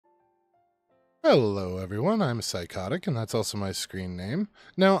Hello everyone, I'm Psychotic, and that's also my screen name.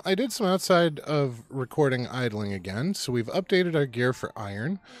 Now, I did some outside of recording idling again, so we've updated our gear for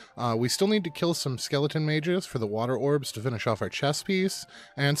iron. We still need to kill some skeleton mages for the water orbs to finish off our chess piece,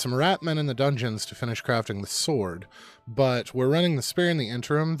 and some rat men in the dungeons to finish crafting the sword. But we're running the spear in the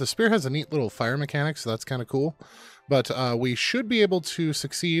interim. The spear has a neat little fire mechanic, so that's kind of cool. But we should be able to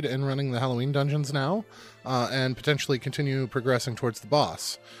succeed in running the Halloween dungeons now, and potentially continue progressing towards the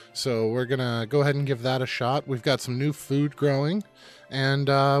boss. So we're going to go ahead and give that a shot. We've got some new food growing, and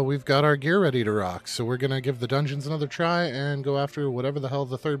we've got our gear ready to rock. So we're going to give the dungeons another try and go after whatever the hell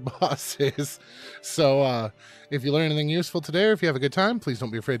the third boss is. So if you learn anything useful today, or if you have a good time, please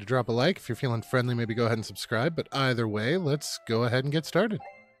don't be afraid to drop a like. If you're feeling friendly, maybe go ahead and subscribe. But either way, let's go ahead and get started.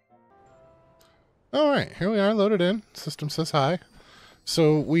 All right, here we are loaded in. System says hi.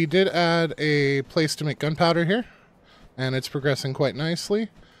 So we did add a place to make gunpowder here, and it's progressing quite nicely.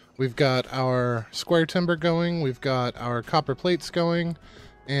 We've got our square timber going, we've got our copper plates going,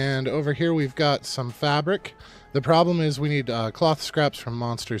 and over here we've got some fabric. The problem is we need cloth scraps from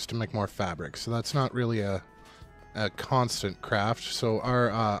monsters to make more fabric, so that's not really a constant craft. So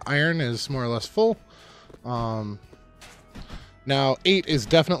our iron is more or less full. Now, 8 is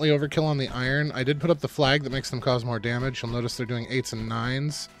definitely overkill on the iron. I did put up the flag that makes them cause more damage. You'll notice they're doing 8s and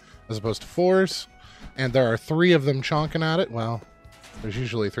 9s as opposed to 4s. And there are 3 of them chonking at it. Well, there's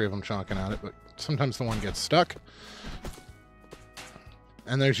usually 3 of them chonking at it, but sometimes the one gets stuck.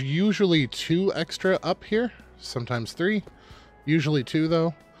 And there's usually 2 extra up here, sometimes 3. Usually 2,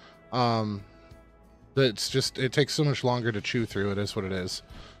 though. It's just, it takes so much longer to chew through. It is what it is.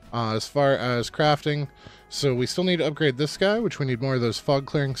 As far as crafting, so we still need to upgrade this guy, which we need more of those fog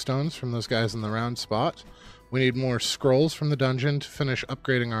clearing stones from those guys in the round spot. We need more scrolls from the dungeon to finish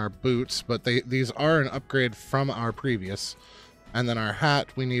upgrading our boots, but these are an upgrade from our previous. And then our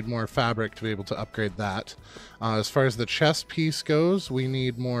hat, we need more fabric to be able to upgrade that. As far as the chest piece goes, we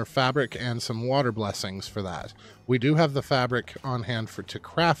need more fabric and some water blessings for that. We do have the fabric on hand to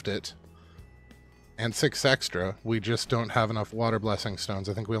craft it, and 6 extra. We just don't have enough water blessing stones.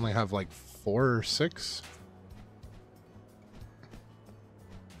 I think we only have like 4 or 6.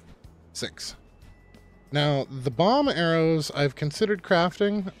 6. Now, the bomb arrows I've considered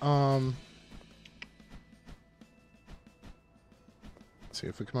crafting. Let's see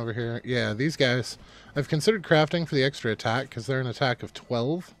if we come over here. Yeah, these guys I've considered crafting for the extra attack because they're an attack of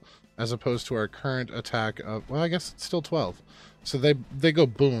 12 as opposed to our current attack of, well, I guess it's still 12. So they go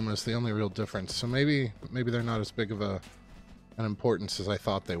boom is the only real difference. So maybe they're not as big of an importance as I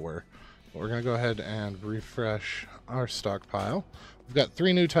thought they were. But we're going to go ahead and refresh our stockpile. We've got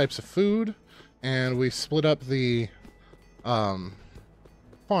 3 new types of food, and we split up the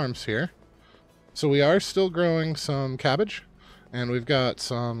farms here. So we are still growing some cabbage, and we've got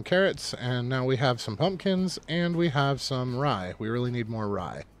some carrots, and now we have some pumpkins, and we have some rye. We really need more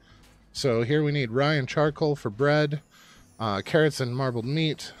rye. So here we need rye and charcoal for bread. Carrots and marbled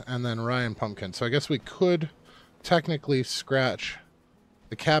meat, and then rye and pumpkin. So I guess we could technically scratch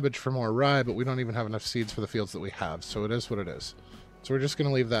the cabbage for more rye, but we don't even have enough seeds for the fields that we have. So it is what it is. So we're just going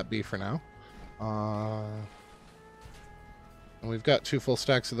to leave that be for now. And we've got 2 full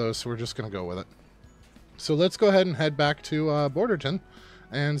stacks of those, so we're just going to go with it. So let's go ahead and head back to Borderton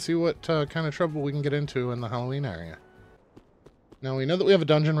and see what kind of trouble we can get into in the Halloween area. Now we know that we have a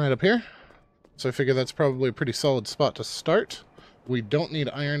dungeon right up here. So I figure that's probably a pretty solid spot to start. We don't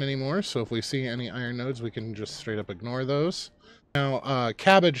need iron anymore, so if we see any iron nodes, we can just straight up ignore those. Now,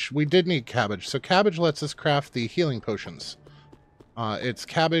 cabbage, we did need cabbage. So cabbage lets us craft the healing potions. It's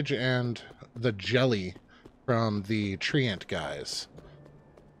cabbage and the jelly from the treant guys.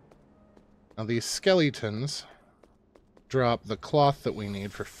 Now these skeletons drop the cloth that we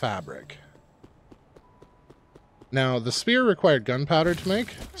need for fabric. Now, the spear required gunpowder to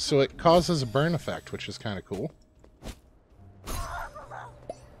make, so it causes a burn effect, which is kind of cool.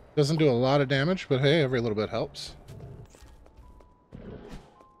 Doesn't do a lot of damage, but hey, every little bit helps.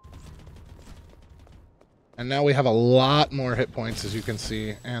 And now we have a lot more hit points, as you can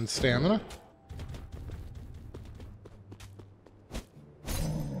see, and stamina.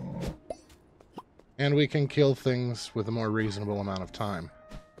 And we can kill things with a more reasonable amount of time.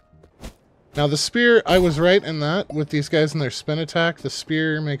 Now the spear, I was right in that. With these guys and their spin attack, the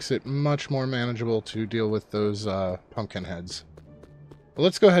spear makes it much more manageable to deal with those pumpkin heads. But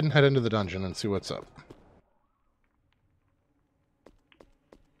let's go ahead and head into the dungeon and see what's up.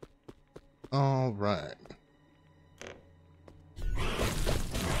 Alright.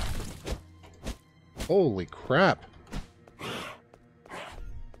 Holy crap.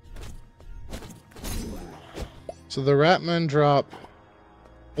 So the rat men drop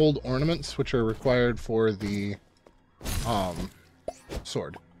old ornaments, which are required for the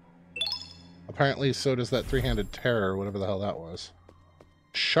sword. Apparently, so does that three-handed terror, whatever the hell that was.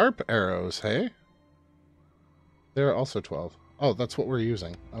 Sharp arrows, hey? There are also 12. Oh, that's what we're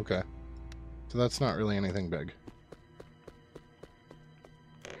using. Okay. So that's not really anything big.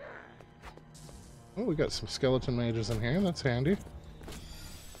 Oh, we got some skeleton mages in here. That's handy.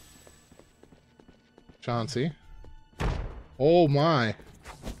 Chauncey. Oh my.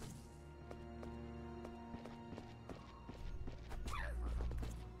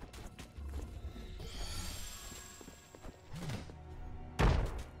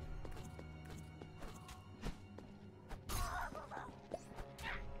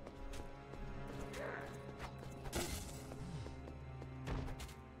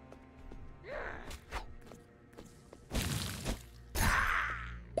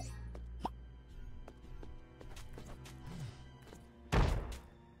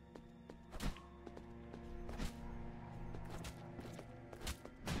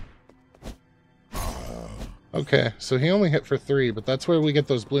 Okay, so he only hit for 3, but that's where we get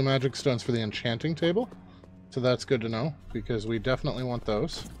those blue magic stones for the enchanting table. So that's good to know, because we definitely want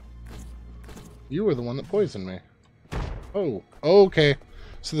those. You were the one that poisoned me. Oh, okay.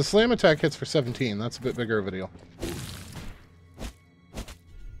 So the slam attack hits for 17. That's a bit bigger of a deal.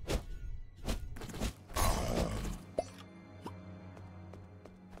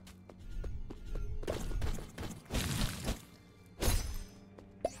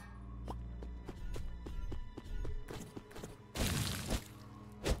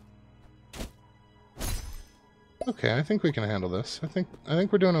 Okay, I think we can handle this. I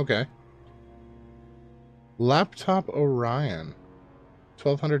think we're doing okay. Laptop Orion.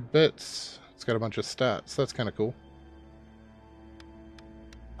 1200 bits. It's got a bunch of stats. That's kind of cool.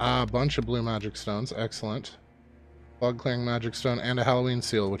 A bunch of blue magic stones. Excellent. Fog clearing magic stone and a Halloween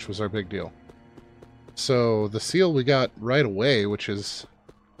seal, which was our big deal. So the seal we got right away, which is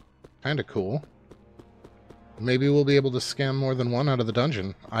kind of cool. Maybe we'll be able to scam more than one out of the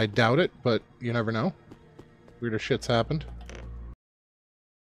dungeon. I doubt it, but you never know. Weirder shit's happened.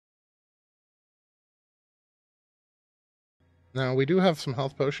 Now, we do have some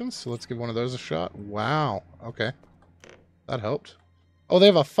health potions, so let's give one of those a shot. Wow. Okay. That helped. Oh, they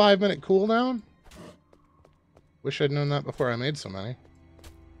have a 5-minute cooldown? Wish I'd known that before I made so many.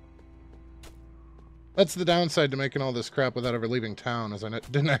 That's the downside to making all this crap without ever leaving town, is I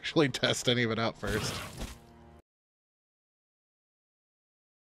didn't actually test any of it out first.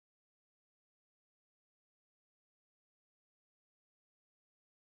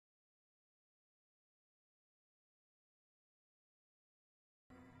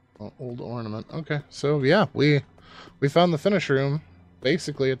 Oh, old ornament. Okay, so yeah, we found the finish room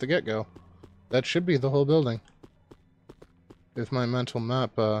basically at the get-go. That should be the whole building. If my mental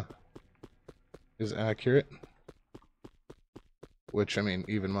map is accurate. Which, I mean,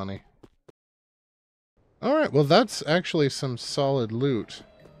 even money. Alright, well that's actually some solid loot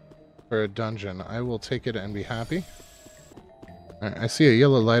for a dungeon. I will take it and be happy. Alright, I see a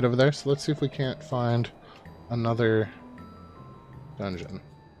yellow light over there, so let's see if we can't find another dungeon.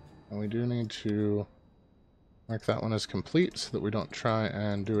 And we do need to mark that one as complete so that we don't try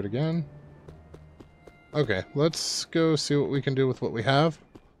and do it again. Okay, let's go see what we can do with what we have,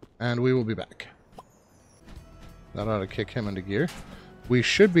 and we will be back. That ought to kick him into gear. We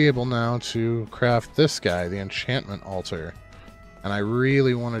should be able now to craft this guy, the enchantment altar. And I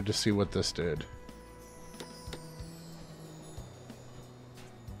really wanted to see what this did.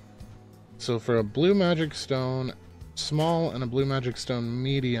 So for a blue magic stone small and a blue magic stone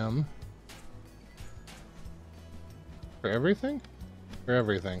medium. For everything? For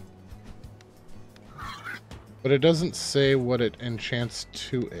everything. But it doesn't say what it enchants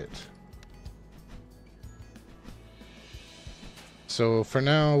to it. So for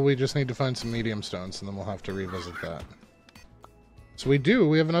now, we just need to find some medium stones, and then we'll have to revisit that. So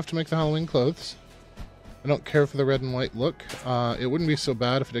we have enough to make the Halloween clothes. I don't care for the red and white look. It wouldn't be so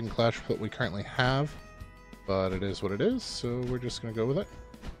bad if it didn't clash with what we currently have. But it is what it is, so we're just going to go with it.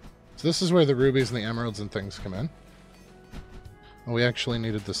 So this is where the rubies and the emeralds and things come in. Oh, we actually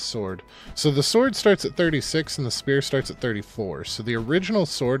needed the sword. So the sword starts at 36 and the spear starts at 34. So the original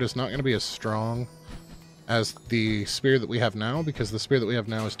sword is not going to be as strong as the spear that we have now, because the spear that we have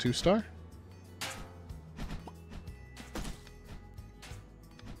now is 2-star.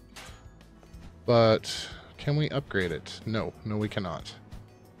 But can we upgrade it? No, we cannot.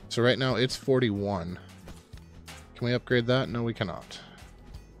 So right now it's 41. Can we upgrade that? No, we cannot.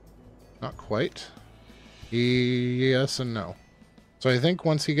 Not quite. Yes and no. So I think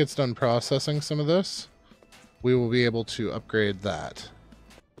once he gets done processing some of this, we will be able to upgrade that.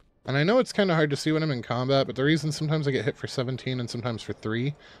 And I know it's kind of hard to see when I'm in combat, but the reason sometimes I get hit for 17 and sometimes for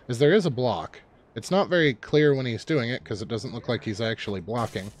 3 is there is a block. It's not very clear when he's doing it, because it doesn't look like he's actually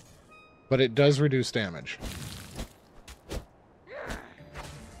blocking. But it does reduce damage.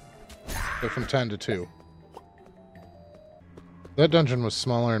 So from 10 to 2. That dungeon was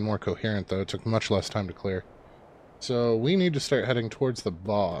smaller and more coherent, though. It took much less time to clear. So we need to start heading towards the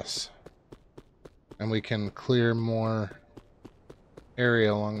boss. And we can clear more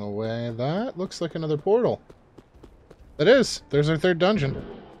area along the way. That looks like another portal. That is! There's our third dungeon.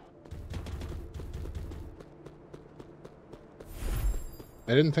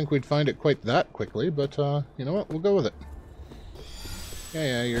 I didn't think we'd find it quite that quickly, but you know what? We'll go with it.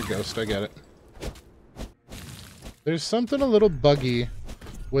 Yeah, you're a ghost. I get it. There's something a little buggy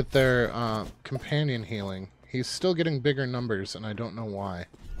with their companion healing. He's still getting bigger numbers, and I don't know why.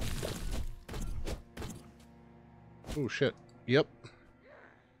 Oh, shit. Yep.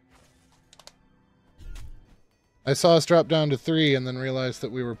 I saw us drop down to 3 and then realized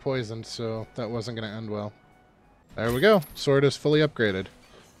that we were poisoned, so that wasn't going to end well. There we go. Sword is fully upgraded.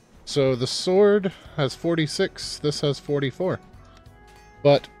 So the sword has 46, this has 44.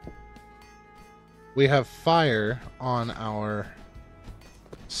 But we have fire on our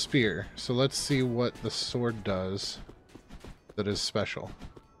spear. So let's see what the sword does that is special.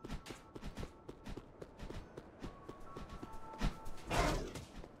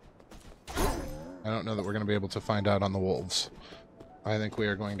 I don't know that we're going to be able to find out on the wolves. I think we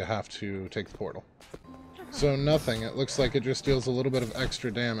are going to have to take the portal. So nothing. It looks like it just deals a little bit of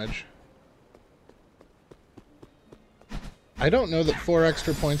extra damage. I don't know that 4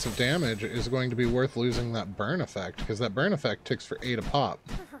 extra points of damage is going to be worth losing that burn effect, because that burn effect ticks for 8 a pop.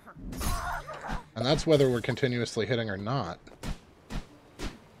 And that's whether we're continuously hitting or not.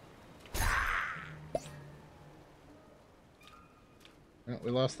 Well,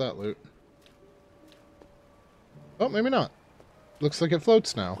 we lost that loot. Oh, maybe not. Looks like it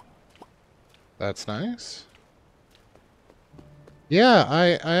floats now. That's nice. Yeah,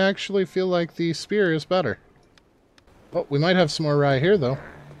 I actually feel like the spear is better. Oh, we might have some more rye here, though.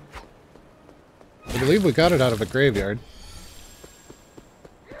 I believe we got it out of a graveyard.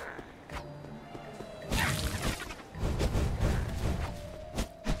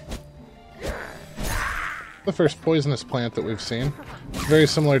 The first poisonous plant that we've seen. Very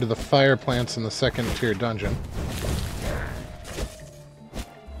similar to the fire plants in the second tier dungeon.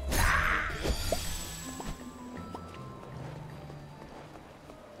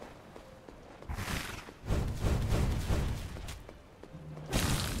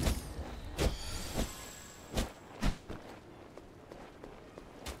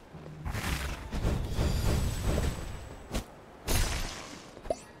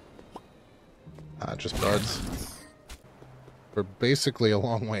 Just buds. We're basically a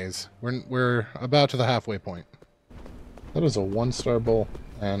long ways. We're about to the halfway point. That is a 1-star bowl,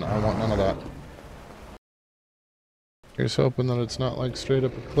 and I want none of that. Here's hoping that it's not like straight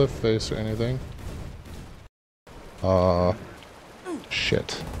up a cliff face or anything.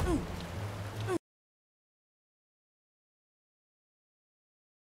 Shit.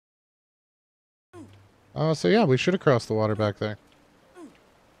 So yeah, we should have crossed the water back there. That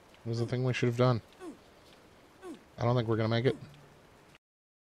was the thing we should have done. I don't think we're gonna make it.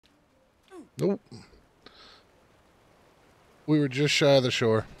 Nope. We were just shy of the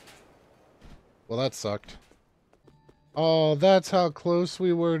shore. Well, that sucked. Oh, that's how close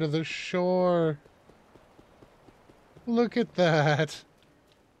we were to the shore. Look at that.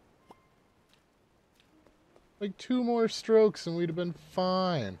 Like 2 more strokes and we'd have been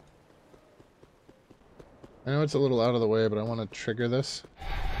fine. I know it's a little out of the way, but I want to trigger this.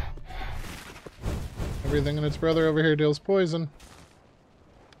 Everything and its brother over here deals poison.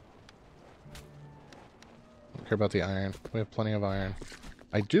 Don't care about the iron. We have plenty of iron.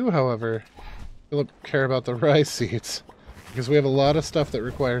 I do, however, care about the rye seeds. Because we have a lot of stuff that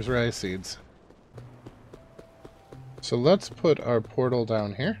requires rye seeds. So let's put our portal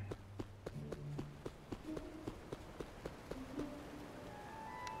down here.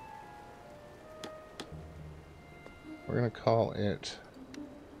 We're going to call it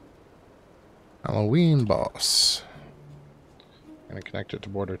Halloween Boss. I'm going to connect it to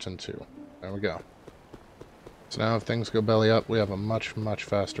Borderton 2. There we go. So now if things go belly up, we have a much, much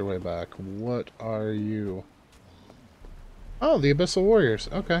faster way back. What are you? Oh, the Abyssal Warriors.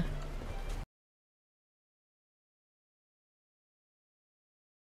 Okay.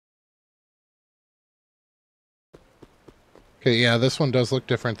 Okay, yeah, this one does look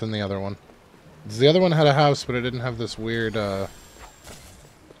different than the other one. The other one had a house, but it didn't have this weird,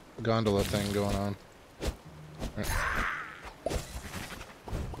 gondola thing going on. Right.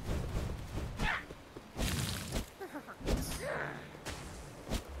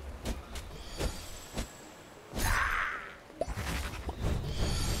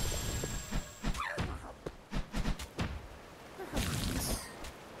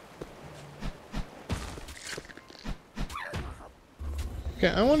 Okay,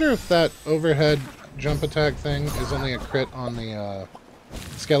 I wonder if that overhead jump attack thing is only a crit on the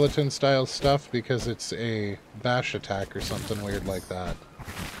skeleton-style stuff because it's a bash attack or something weird like that.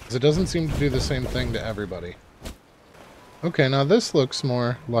 Because it doesn't seem to do the same thing to everybody. Okay, now this looks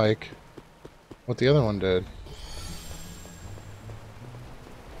more like what the other one did.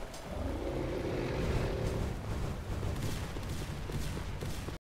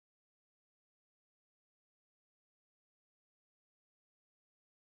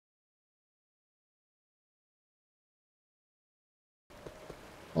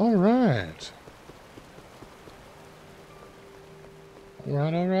 Alright.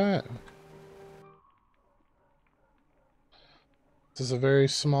 Alright. This is a very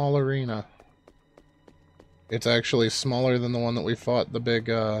small arena. It's actually smaller than the one that we fought the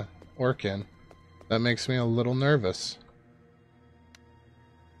big orc in. That makes me a little nervous.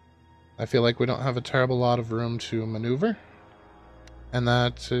 I feel like we don't have a terrible lot of room to maneuver. And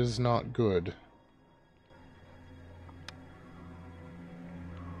that is not good.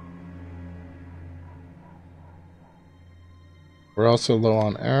 We're also low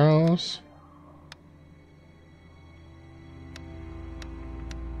on arrows.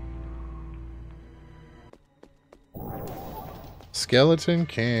 Skeleton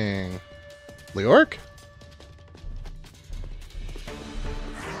King. Leorc?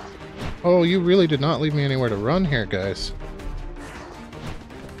 Oh, you really did not leave me anywhere to run here, guys.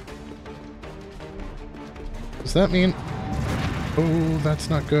 Does that mean... Oh, that's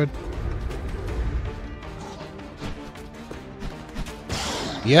not good.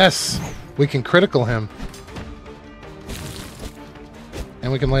 Yes! We can critical him.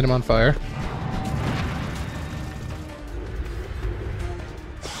 And we can light him on fire.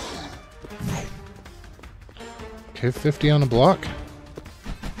 Okay, 50 on a block.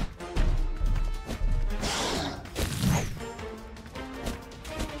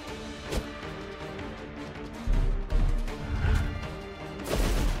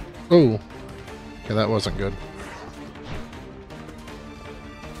 Oh. Okay, that wasn't good.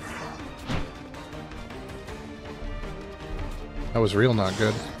 That was real not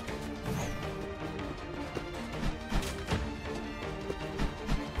good.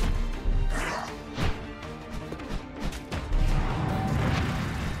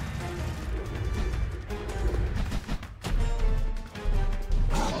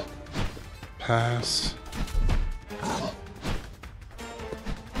 Pass.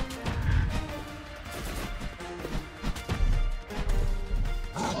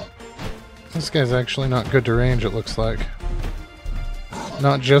 This guy's actually not good to range, it looks like.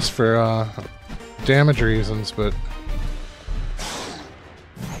 Not just for damage reasons, but...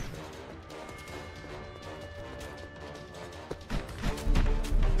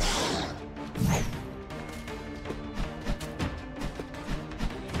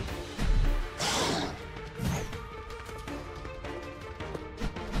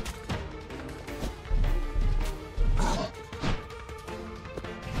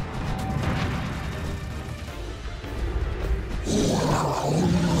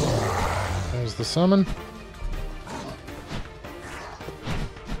 There's the summon.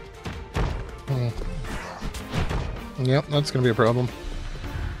 Yep, that's gonna be a problem.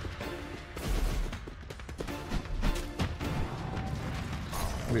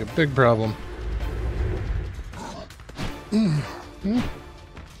 Gonna be a big problem.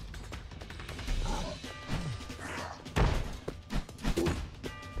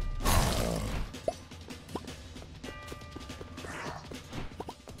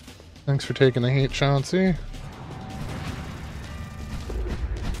 Thanks for taking the heat, Chauncey.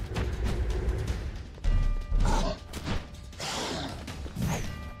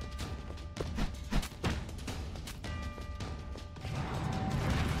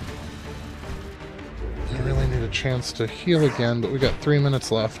 I really need a chance to heal again, but we got 3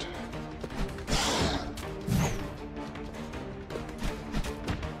 minutes left.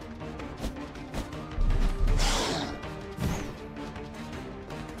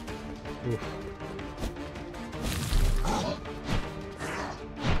 Oof.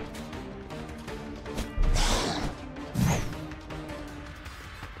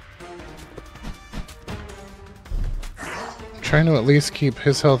 I'm trying to at least keep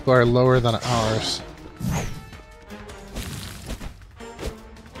his health bar lower than ours.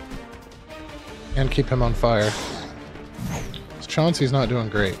 And keep him on fire. Chauncey's not doing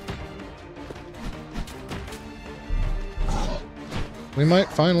great. We might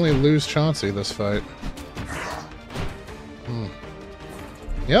finally lose Chauncey this fight.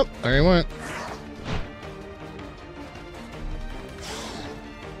 Yep, there he went.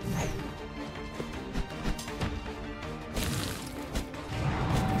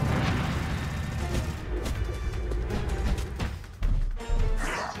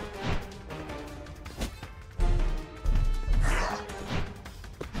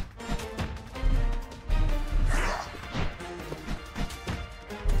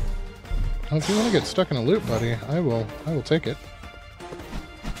 Well, if you want to get stuck in a loop, buddy, I will take it.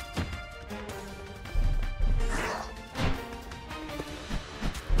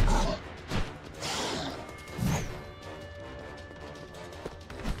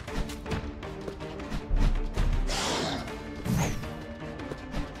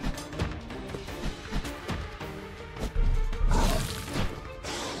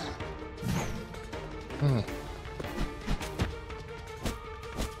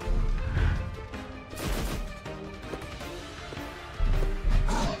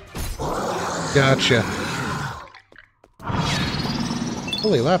 Gotcha.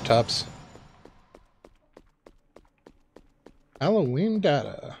 Holy laptops. Halloween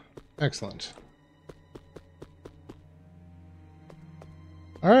data. Excellent.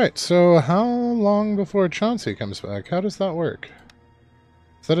 Alright, so how long before Chauncey comes back? How does that work?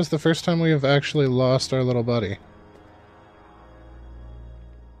 That is the first time we have actually lost our little buddy.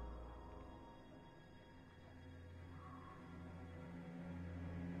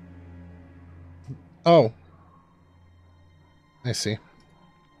 Oh. I see.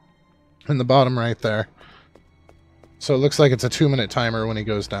 In the bottom right there. So it looks like it's a 2-minute timer when he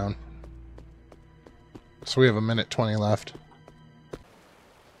goes down. So we have 1:20 left.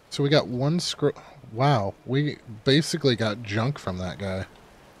 So we got one scroll. Wow, we basically got junk from that guy.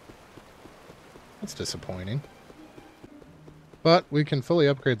 That's disappointing. But we can fully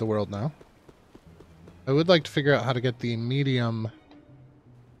upgrade the world now. I would like to figure out how to get the medium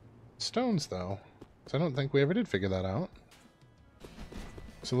stones, though. So I don't think we ever did figure that out.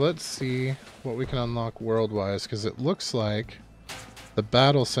 So let's see what we can unlock world-wise, because it looks like the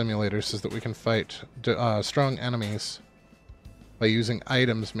battle simulator says that we can fight strong enemies by using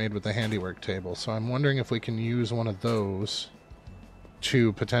items made with the handiwork table. So I'm wondering if we can use one of those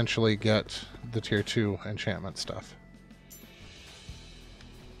to potentially get the tier 2 enchantment stuff.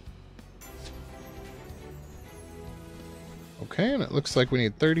 Okay, and it looks like we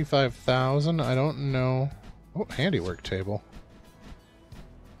need 35,000. I don't know. Oh, handiwork table.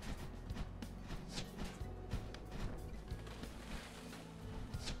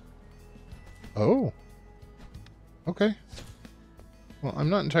 Oh. Okay. Well, I'm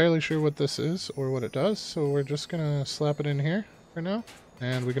not entirely sure what this is or what it does, so we're just gonna slap it in here for now,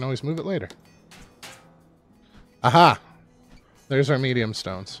 and we can always move it later. Aha! There's our medium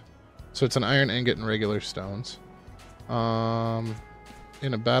stones. So it's an iron ingot and regular stones.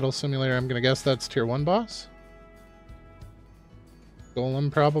 In a battle simulator, I'm gonna guess that's tier 1 boss? Golem,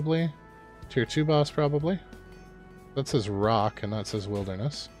 probably. Tier 2 boss, probably. That says rock, and that says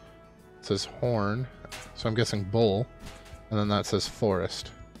wilderness. It says horn, so I'm guessing bull. And then that says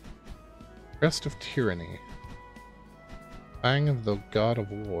forest. Crest of tyranny. Fang of the god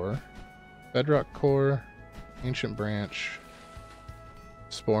of war. Bedrock core. Ancient branch.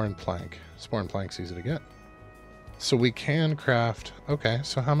 Spore and plank. Spore and plank's easy to get. So we can craft... Okay,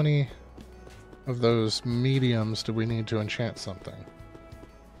 so how many of those mediums do we need to enchant something?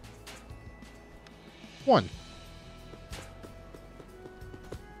 1.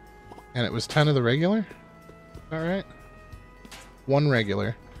 And it was 10 of the regular? Alright. 1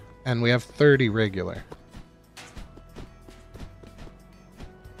 regular. And we have 30 regular.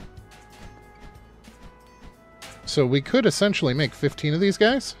 So we could essentially make 15 of these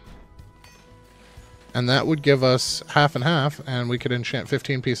guys. And that would give us half and half, and we could enchant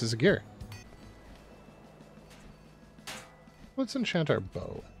 15 pieces of gear. Let's enchant our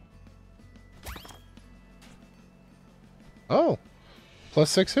bow. Oh! Plus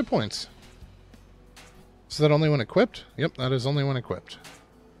 6 hit points. Is that only when equipped? Yep, that is only when equipped.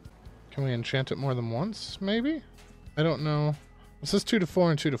 Can we enchant it more than once, maybe? I don't know. It says 2 to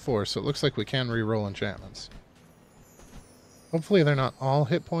 4 and 2 to 4, so it looks like we can re-roll enchantments. Hopefully they're not all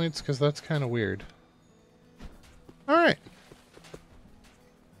hit points, because that's kind of weird. Alright.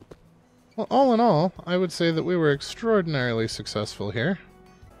 Well, all in all, I would say that we were extraordinarily successful here.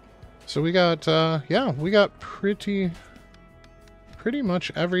 So we got, yeah, we got pretty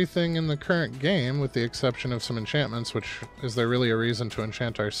much everything in the current game, with the exception of some enchantments, which, is there really a reason to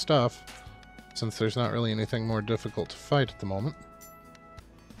enchant our stuff, since there's not really anything more difficult to fight at the moment.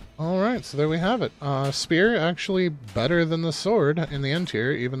 Alright, so there we have it. Spear, actually better than the sword in the end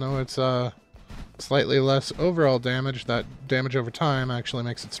tier, even though it's slightly less overall damage. That damage over time actually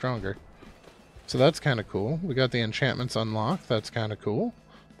makes it stronger. So that's kind of cool. We got the enchantments unlocked. That's kind of cool.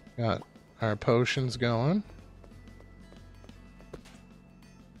 Got our potions going.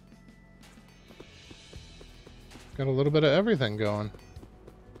 Got a little bit of everything going.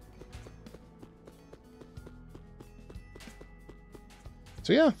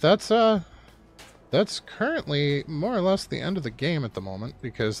 So yeah, that's that's currently more or less the end of the game at the moment,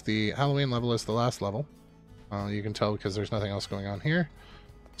 because the Halloween level is the last level. You can tell because there's nothing else going on here.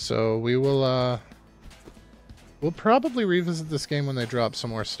 So we will, we'll probably revisit this game when they drop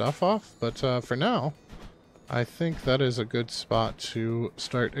some more stuff off, but for now, I think that is a good spot to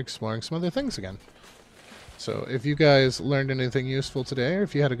start exploring some other things again. So if you guys learned anything useful today, or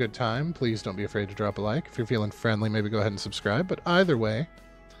if you had a good time, please don't be afraid to drop a like. If you're feeling friendly, maybe go ahead and subscribe. But either way,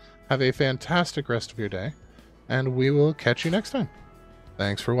 have a fantastic rest of your day, and we will catch you next time.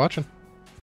 Thanks for watching.